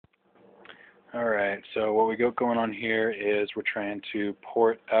Alright, so what we got going on here is we're trying to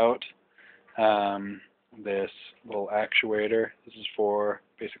port out this little actuator. This is for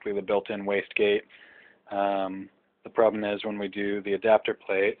basically the built-in wastegate. The problem is when we do the adapter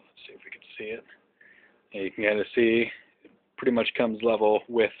plate, let's see if we can see it. Yeah, you can kind of see it pretty much comes level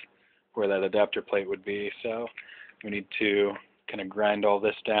with where that adapter plate would be. So we need to kind of grind all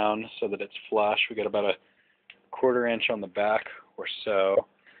this down so that it's flush. We got about a 1/4 inch on the back or so.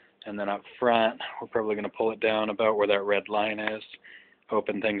 And then up front, we're probably going to pull it down about where that red line is,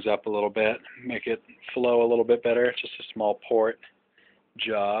 open things up a little bit, make it flow a little bit better. It's just a small port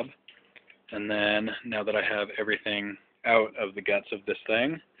job. And then now that I have everything out of the guts of this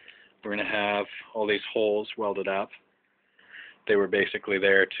thing, we're going to have all these holes welded up. They were basically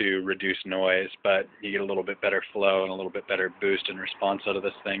there to reduce noise, but you get a little bit better flow and a little bit better boost and response out of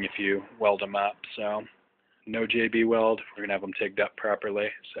this thing if you weld them up. So no JB weld. We're going to have them tigged up properly.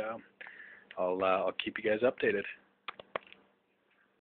 So I'll keep you guys updated.